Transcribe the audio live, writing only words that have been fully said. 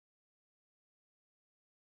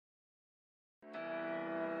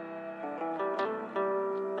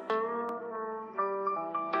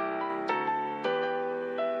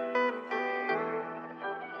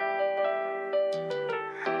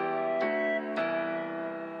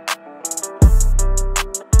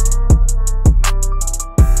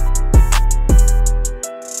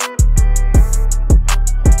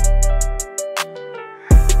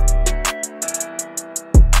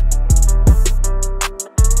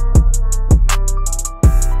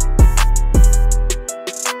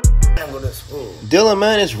Dylan,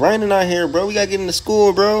 man, it's raining out here, bro. We gotta get into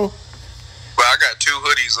school, bro. But I got 2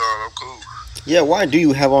 hoodies on. I'm cool. Yeah, why do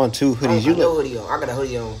you have on 2 hoodies? I don't got no hoodie on. I got a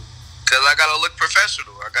hoodie on. Cause I gotta look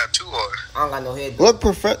professional. I got 2 on. I don't got no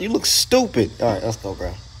head. You look stupid. All right, let's go,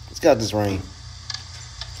 bro. Let's get out this rain.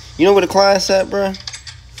 You know where the class at, bro?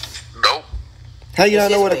 Nope. How you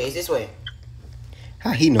not know where It's this way.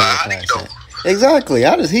 How he know where How the do you class know? at? Exactly.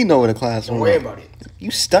 How does he know where the class Don't at? worry about it.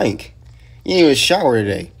 You stink. You didn't even shower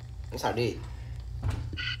today. That's how I did.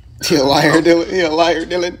 You a liar, Dylan. You a liar,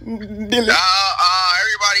 Dylan. Everybody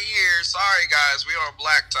here. Sorry, guys. We on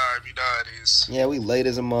black time. You know how it is. Yeah, we late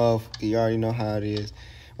as a motherfucker. You already know how it is.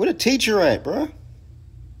 Where the teacher at, bro?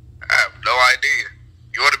 I have no idea.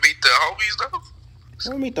 You want to meet the homies, though?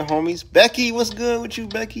 Let me meet the homies. Becky, what's good with you,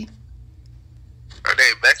 Becky? Her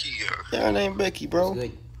name Becky. Yeah, her name Becky, bro. It's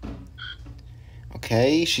good.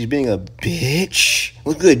 Okay, she's being a bitch.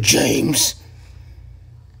 What's good, James?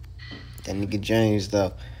 That nigga James,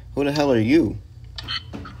 though. Who the hell are you?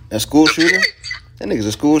 A school shooter? That nigga's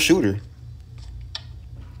a school shooter.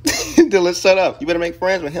 Dylan, shut up. You better make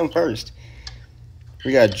friends with him first.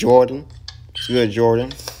 We got Jordan. What's good,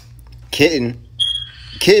 Jordan? Kitten.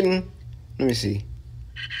 Let me see.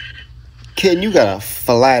 Kitten, you got a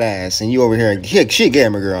flat ass, and you over here. She a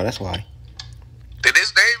gamer girl, that's why. Did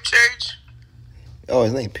his name change? Oh,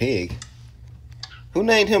 his name Pig. Who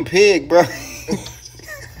named him Pig, bro?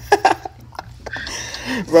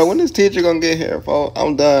 Bro, when this teacher gonna get here, bro?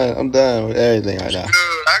 I'm done with everything right now. Dude,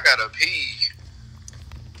 I gotta pee.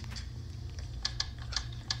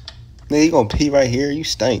 Nigga, you gonna pee right here? You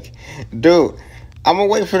stink, dude. I'm gonna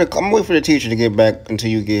wait for the teacher to get back until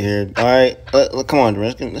you get here. All right, come on,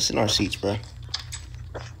 let's sit in our seats, bro.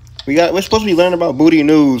 We're supposed to be learning about booty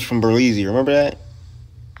news from Berleezy. Remember that?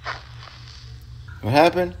 What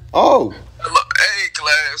happened? Oh, Hey,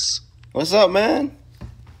 class. what's up, man?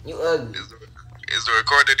 You ugly. Is the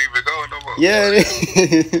recording even going no more? Yeah,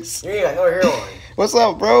 it is. You ain't got no hairline. What's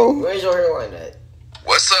up, bro? Where's your hairline at?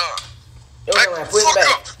 What's up? Your Hey, hairline, put it fuck back.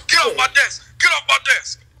 up. Get off my desk. Get off my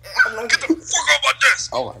desk. Get the fuck off my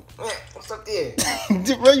desk. Oh, Man, what's up there?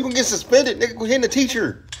 bro, you gonna get suspended, nigga. Go hitting the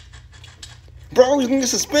teacher. Bro, you gonna get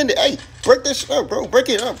suspended. Hey, break this shit up, bro. Break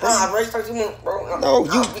it up, bro. Nah, I raised 2 bro. No,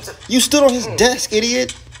 you stood on his desk,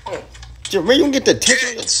 idiot. Jermaine, you gonna get the teacher.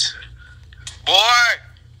 Kids. Boy,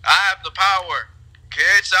 I have the power.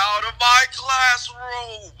 Kids out of my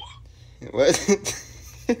classroom. What?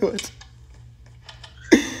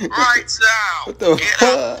 Right now. What the Get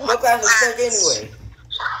fuck? out My class is stuck anyway.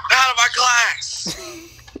 of my class.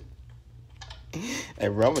 Hey,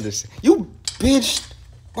 bro, I'm gonna just you bitch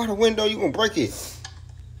by the window. You gonna break it?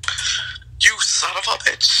 You son of a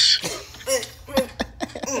bitch.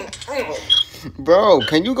 Bro,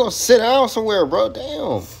 can you go sit down somewhere, bro? Damn.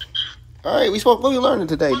 All right, what we learning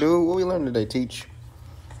today, dude? What we learning today, teach?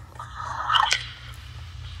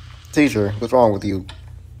 Teacher, what's wrong with you?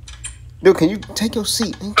 Dude, can you take your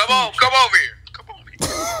seat? Come over here. Come over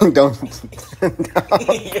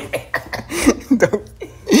here.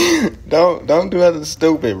 don't do nothing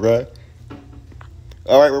stupid, bro.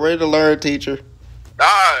 All right, we're ready to learn, teacher.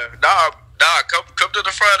 Nah. Come to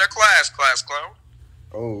the front of the class clown.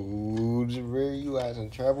 Oh, Jareer, you guys in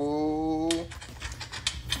trouble.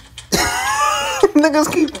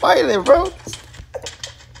 Niggas keep fighting, bro.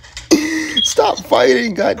 Stop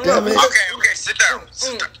fighting, goddammit. Okay, sit down.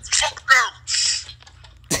 Sit down. Fuck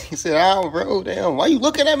down. He said, "Ow, bro, damn. Why you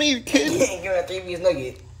looking at me, you kid? Give me a 3-piece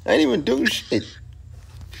nugget. I ain't even do shit."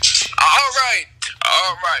 All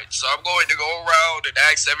right. So I'm going to go around and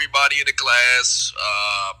ask everybody in the class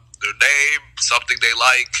their name, something they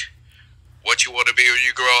like, what you want to be when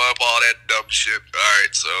you grow up, all that dumb shit. All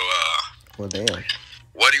right. So Well, damn.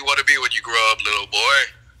 what do you want to be when you grow up, little boy?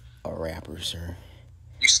 A rapper, sir.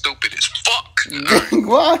 You stupid as fuck. All right.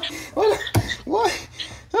 What?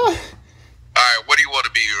 All right. What do you want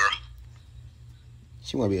to be, girl?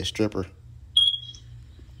 She want to be a stripper.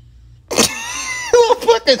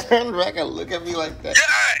 Motherfucker turn back and look at me like that.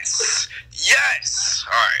 Yes.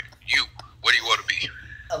 All right. You. What do you want to be?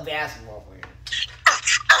 A basketball player.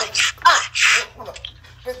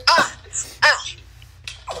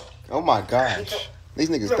 Oh my gosh. These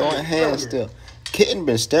niggas throwing hands still. Kitten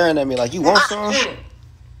been staring at me like, you want some?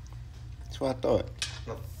 That's what I thought.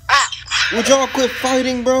 Would y'all quit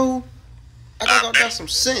fighting, bro? I think I got some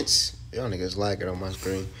sense. Y'all niggas lagging on my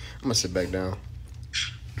screen. I'm gonna sit back down.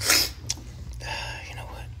 You know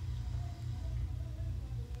what?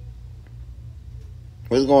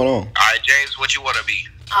 What's going on? All right, James. What you want to be?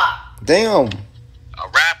 Damn. A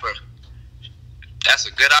rapper. That's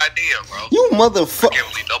a good idea, bro. You I motherfucker. can't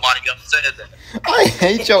believe nobody else said that. I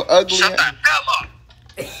hate your ugly Shut the ass. hell up.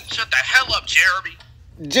 Shut the hell up, Jeremy.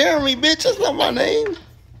 Jeremy, bitch, that's not my name.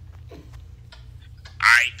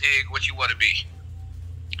 Alright, pig, what you want to be?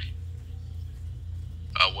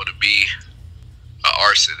 I want to be an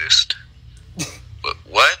arsonist.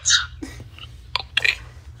 What? Okay.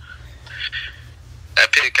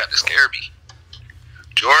 That pig kind of scared me.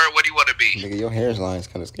 Jordan, what do you want to be? Nigga, your hairline's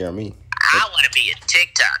kind of scare me. I want to be a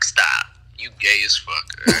TikTok star. You gay as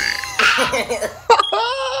fuck.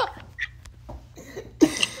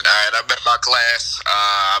 Alright, I'm in my class.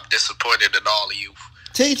 I'm disappointed in all of you.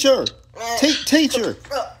 Teacher. Teacher.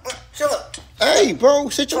 Shut up. Hey, bro,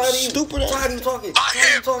 sit your stupid ass. Tired of you talking. I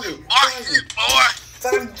am, boy.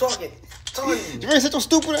 Tired of you talking. Tired of You ready to sit your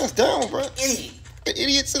stupid ass down, bro? Idiot.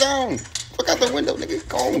 Idiot, sit down. Fuck out the window, nigga.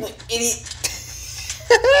 Go on. Idiot.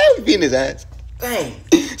 Beating his ass. Dang.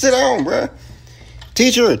 Sit down, bro.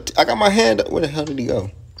 Teacher, I got my hand up. Where the hell did he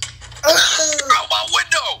go? Out my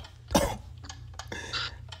window.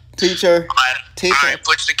 Teacher. Teacher. I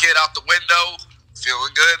push the kid out the window.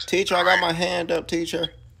 Feeling good? Teacher, I got my hand up,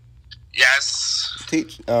 teacher. Yes.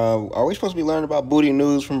 Are we supposed to be learning about booty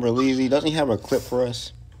news from Berleezy? Doesn't he have a clip for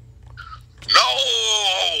us? No.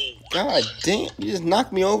 God damn, you just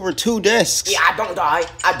knocked me over 2 desks. Yeah, I don't die.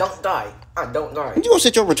 I don't die. I don't die. You gonna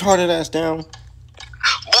sit your retarded ass down? Boy,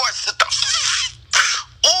 sit the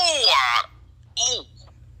ooh.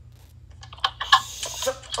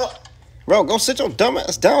 Shut up. Bro, go sit your dumb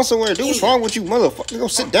ass down somewhere. Dude, what's wrong with you, motherfucker? Go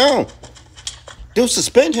sit down. Dude,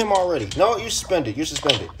 suspend him already. No, you suspended. You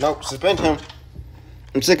suspended. No, suspend him.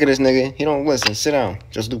 I'm sick of this nigga. He don't listen. Sit down.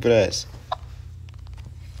 Your stupid ass.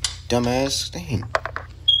 Dumbass. Dang.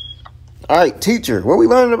 Alright, teacher. What we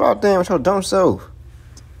learning about damn with your dumb self?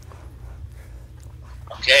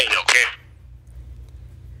 Okay.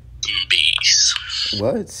 Bees.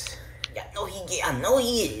 What? Yeah, I know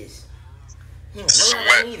he is. He don't know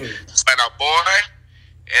that either. When a boy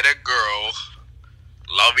and a girl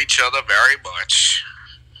love each other very much,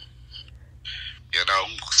 you know,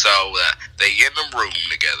 so they in the room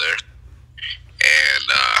together, and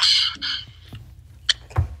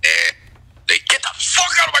they get the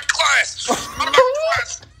fuck out of my class. Out of my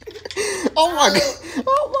class. Oh my god.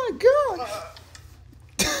 Oh my god.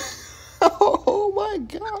 Oh my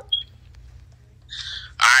god.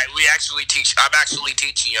 Alright, I'm actually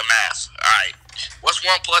teaching you math. Alright. What's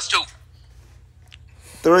 1 plus 2?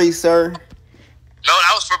 3, sir. No,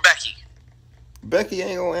 that was for Becky. Becky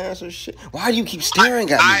ain't gonna answer shit. Why do you keep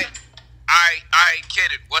staring at me? I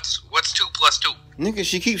kidded. What's 2 plus 2? Nigga,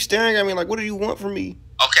 she keeps staring at me like, what do you want from me?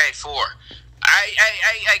 Okay, 4.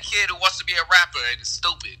 I kid who wants to be a rapper and is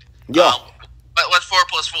stupid. Yeah. What's 4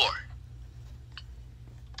 plus 4?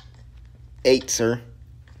 8, sir.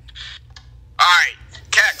 Alright,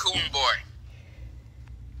 Cat Coon Boy.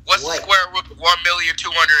 What's What? the square root of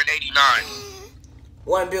 1,289,000?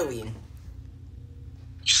 1 billion.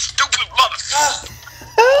 You stupid motherfucker.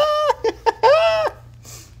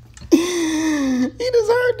 He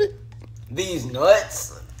deserved it. These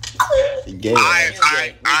nuts. Yeah.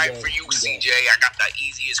 Alright, for you, CJ, I got the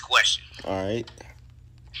easiest question. Alright.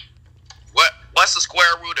 What's the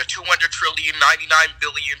square root of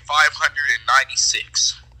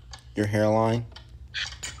 200,099,596? Your hairline.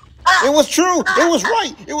 It was true. It was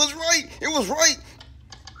right. It was right. It was right.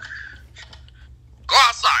 Go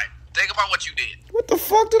outside. Think about what you did. What the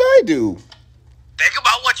fuck did I do? Think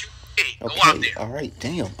about what you did. Go out there. All right.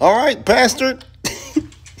 Damn. All right, bastard.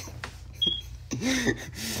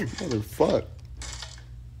 Motherfuck.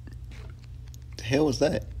 The hell was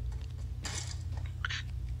that?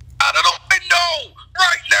 Out of the window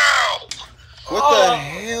right now. What the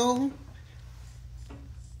hell?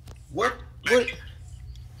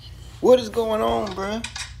 What is going on, bruh?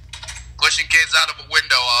 Pushing kids out of a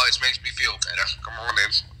window always makes me feel better. Come on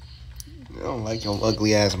in. I don't like your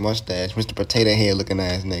ugly ass mustache, Mr. Potato Head looking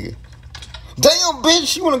ass nigga. Damn,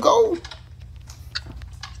 bitch, you wanna go?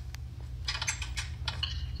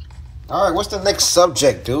 All right, what's the next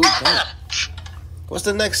subject, dude? Damn. What's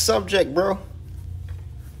the next subject, bro?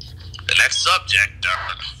 The next subject,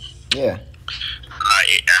 Yeah. I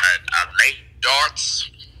made darts.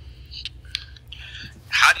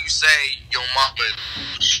 How do you say your mama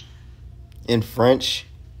In French.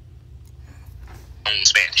 in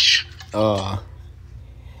Spanish? Your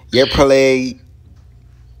play,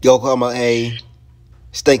 yo come a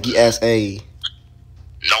stanky ass a.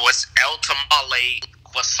 No, it's El Tamale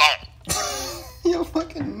Croissant. Your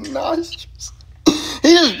fucking nostrils.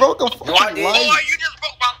 He just broke a fucking I did. Boy, light. you just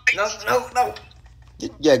broke my face. No.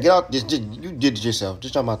 Yeah, get out. Just you did it yourself.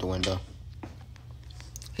 Just jump out the window.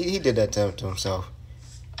 He did that to himself.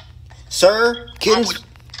 Sir, kittens.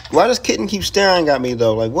 Why does Kitten keep staring at me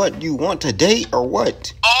though? Like, what? You want to date or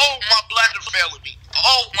what? Oh, my bladder failing me.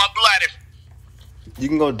 Oh, my bladder. You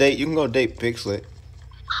can go date. You can go date Pixlet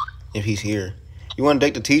if he's here. You want to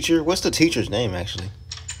date the teacher? What's the teacher's name actually?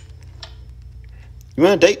 You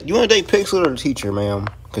want to date? You want to date Pixlet or the teacher, ma'am?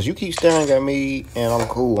 Because you keep staring at me, and I'm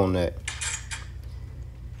cool on that.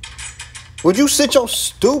 Would you sit your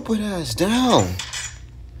stupid ass down?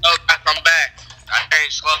 Oh, I'm back. I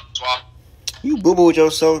ain't slow, swap. You boo-boo with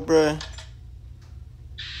yourself, bruh.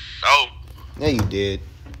 Oh. Yeah, you did.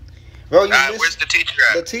 Bro, where's the teacher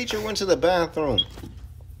at? The teacher went to the bathroom.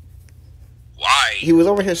 Why? He was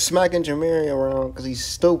over here smacking Jamari around because he's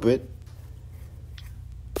stupid.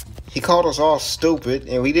 He called us all stupid,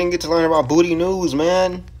 and we didn't get to learn about booty news,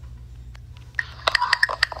 man.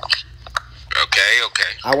 Okay.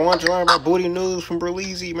 I wanted to learn about booty news from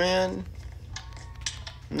Berleezy, man.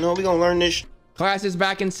 No, we gonna learn this. Class is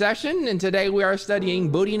back in session, and today we are studying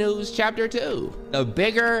Booty News Chapter 2. The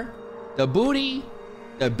bigger the booty,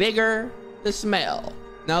 the bigger the smell.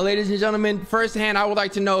 Now, ladies and gentlemen, firsthand, I would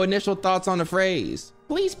like to know initial thoughts on the phrase.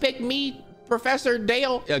 Please pick me, Professor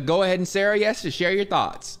Dale. Go ahead and Sarah, yes, to share your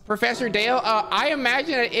thoughts. Professor Dale, I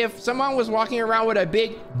imagine that if someone was walking around with a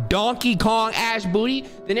big Donkey Kong ass booty,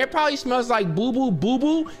 then it probably smells like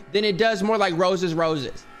boo-boo than it does more like roses.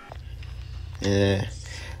 Yeah.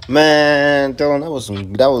 Man, Dylan,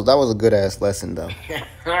 that was a good ass lesson though.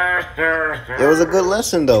 It was a good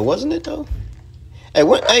lesson though, wasn't it though? Hey,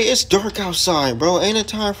 hey, it's dark outside, bro. Ain't it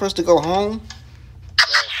time for us to go home?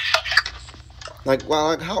 How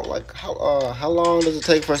long does it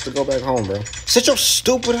take for us to go back home, bro? Sit your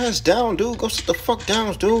stupid ass down, dude. Go sit the fuck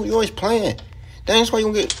down, dude. You always playing. That's why you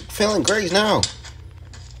gonna get failing grades now.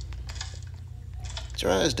 Sit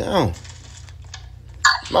your ass down.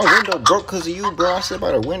 My window broke because of you, bro. I sit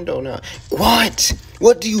by the window now. What?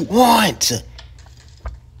 What do you want?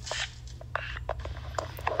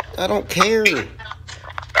 I don't care. All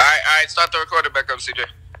right. Start the recording back up, CJ.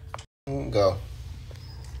 Go. All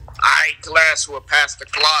right, class, we're past the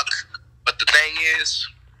clock. But the thing is...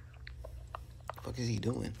 What the fuck is he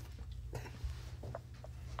doing?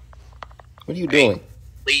 What are you doing?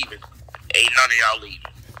 Leaving. Ain't none of y'all leaving.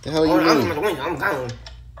 The hell are you doing? I'm gone.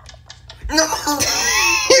 No!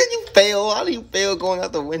 You fail. How do you fail going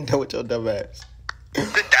out the window with your dumb ass?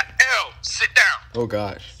 Sit down. Sit down. Oh,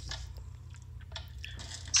 gosh.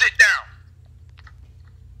 Sit down.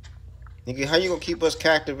 Nigga, how you gonna keep us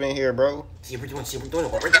captive in here, bro? See what we're doing. What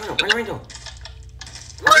Where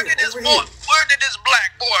did this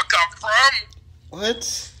black boy come from?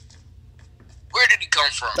 What? Where did he come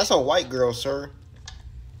from? That's a white girl, sir.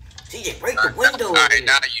 CJ, break the window. All right,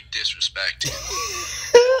 now you disrespect him.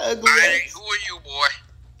 Ugly Hey, ass. who are you, boy?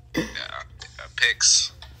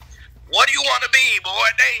 Pix. What do you want to be, boy?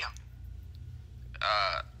 Damn.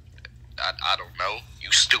 I don't know.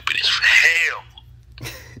 You stupid as hell.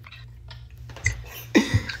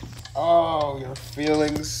 Oh, your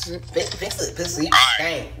feelings. Piss you Alright.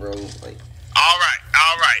 stank, bro. Like, All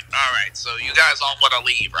right. So you guys all want to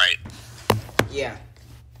leave, right? yeah.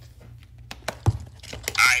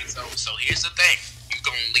 Alright, so here's the thing.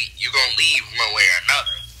 You're gonna leave one way or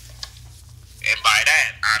another. And by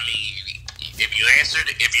that, I mean, if you answer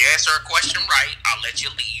a question right, I'll let you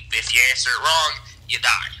leave. If you answer it wrong, you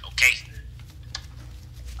die, okay?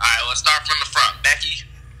 Alright, let's start from the front. Becky.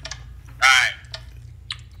 Alright.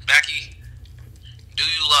 Becky, do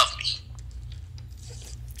you love me?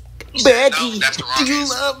 You said no, that's the wrong do you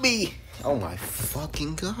answer. love me? Oh my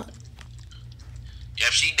fucking god.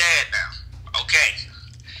 Yep, she dead now. Okay.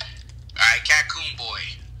 Alright, Cancun boy.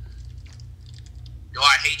 Yo,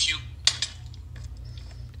 I hate you.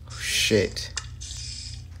 Shit.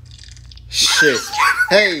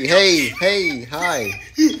 Hey, hi.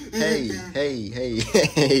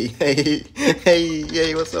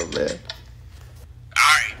 Hey, what's up, man?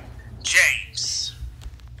 Alright, James.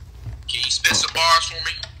 Can you spit some bars for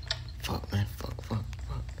me? Fuck, man, fuck.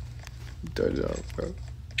 Turn it off, bro.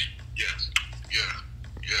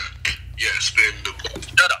 Yeah, spin the...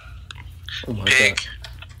 Shut up. Oh my Pig, god.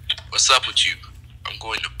 what's up with you? I'm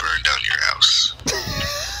going to burn down your house.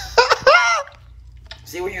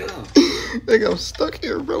 See where you go. Nigga, I'm stuck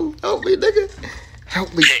here, bro. Help me, nigga.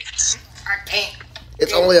 Help me. Pigs. I can't.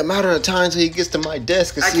 It's only a matter of time till he gets to my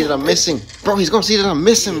desk and see that I'm missing. Bro, he's gonna see that I'm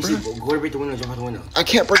missing, bro. Go to break the window, jump out the window. I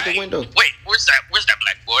can't break the Hey, window. Wait, where's that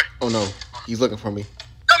black boy? Oh no, he's looking for me.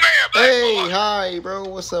 Come here, black Hey, boy. hi, bro.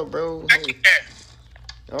 What's up, bro? Back Hey. here.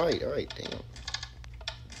 All right, damn.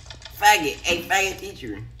 Faggot. Hey, faggot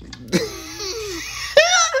teacher.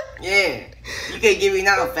 Yeah. You can't give me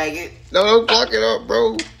now, faggot. No, don't block it up,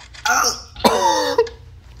 bro. Oh.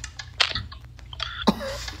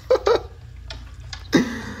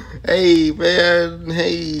 Hey, man.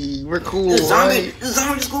 Hey, we're cool, The zombie, right? the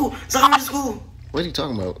zombie to school, zombie to school. What are you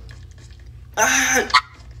talking about? Ah,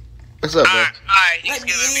 What's up, man? Alright, he's let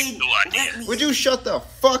giving me me, two let ideas. me. Would you shut the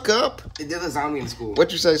fuck up? There's a zombie in school.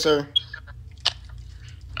 What you say, sir?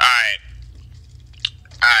 Alright.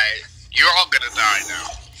 Alright. You're all gonna die now.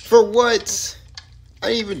 For what? I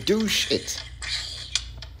didn't even do shit.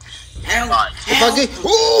 Help, If I get,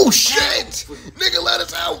 oh shit, nigga, let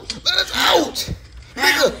us out, let us out,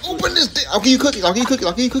 nigga, open this thing. I'll give you cookies, I'll give you cookies,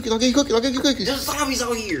 I'll give you cookies, I'll give you cookies, I'll give you cookies. There's zombies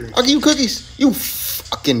out here. I'll give you cookies. You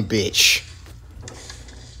fucking bitch.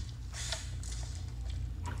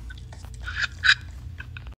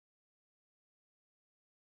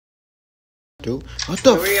 Dude, what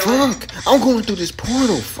the fuck? I'm going through this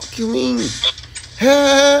portal. Fuck you mean?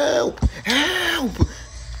 Help! Help!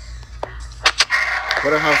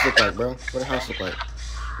 What a house look like, bro? What a house look like?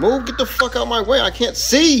 Move, get the fuck out my way. I can't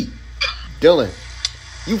see. Dylan,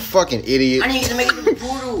 you fucking idiot. I need to make it to the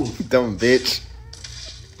portal. Dumb bitch.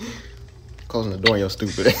 Closing the door on your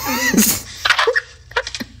stupid ass.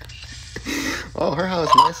 Oh, her house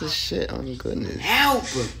nice as shit. Oh, goodness. Help.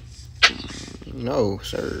 No,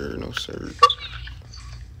 sir. No, sir.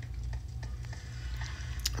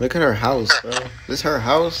 Look at her house, bro. This her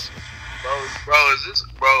house? Bro, is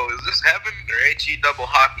this heaven or HE double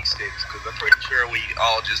hockey sticks? Because I'm pretty sure we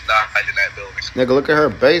all just died in that building. Nigga, look at her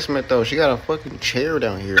basement, though. She got a fucking chair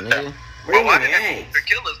down here, nigga. Where Why you did at? they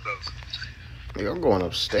kill us though? Nigga, I'm going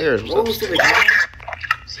upstairs. What was What's the up?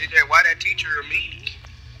 CJ, why that teacher a me?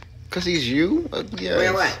 Cause he's you? Yeah.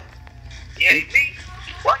 Where what? Yeah, he me.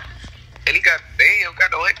 What? And he got, they ain't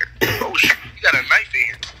got no hair. Oh shit, he got a knife in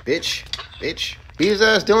here. Bitch. Bitch. Beat his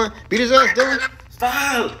ass, Dylan. Beat his ass, Dylan.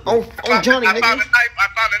 Stop. Oh, Johnny, I found nigga. I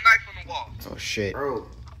found a knife on the wall. Oh, shit. Bro,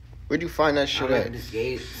 Where'd you find that shit I'm at at? this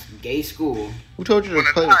gay school. Who told you to On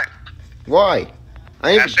a play? knife. Why?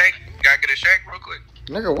 I Got ain't. shake? Gotta get a shake real quick.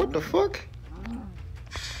 Nigga, what the fuck?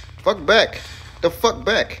 Fuck back. The fuck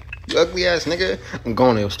back. You ugly ass nigga. I'm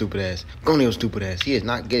going to your stupid ass. I'm going to your stupid ass. He is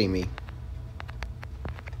not getting me.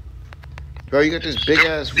 Bro, you got this big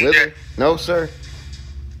ass wither? No, sir.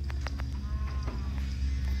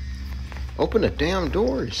 Open the damn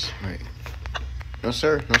doors. Right. No,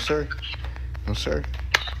 sir. No, sir. No, sir.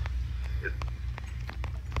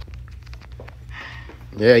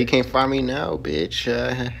 Yeah, you can't find me now, bitch.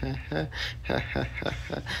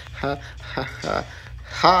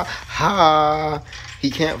 Ha ha. He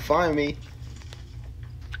can't find me.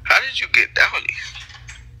 How did you get down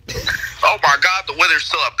here? Oh my god, the weather's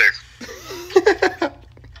still up there.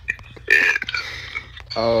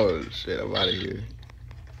 Oh shit, I'm out of here.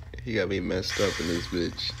 He got me messed up in this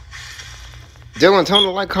bitch. Dylan, tell him to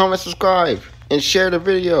like, comment, subscribe, and share the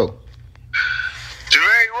video.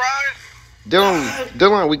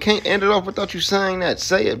 Dylan, we can't end it off without you saying that.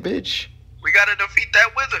 Say it, bitch. We gotta defeat that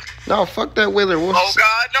wither. No, fuck that wither. We'll Oh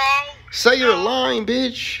god, no. say your No. line,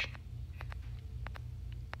 bitch.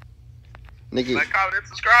 Nigga. Like, comment, and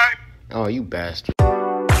subscribe. Oh, you bastard.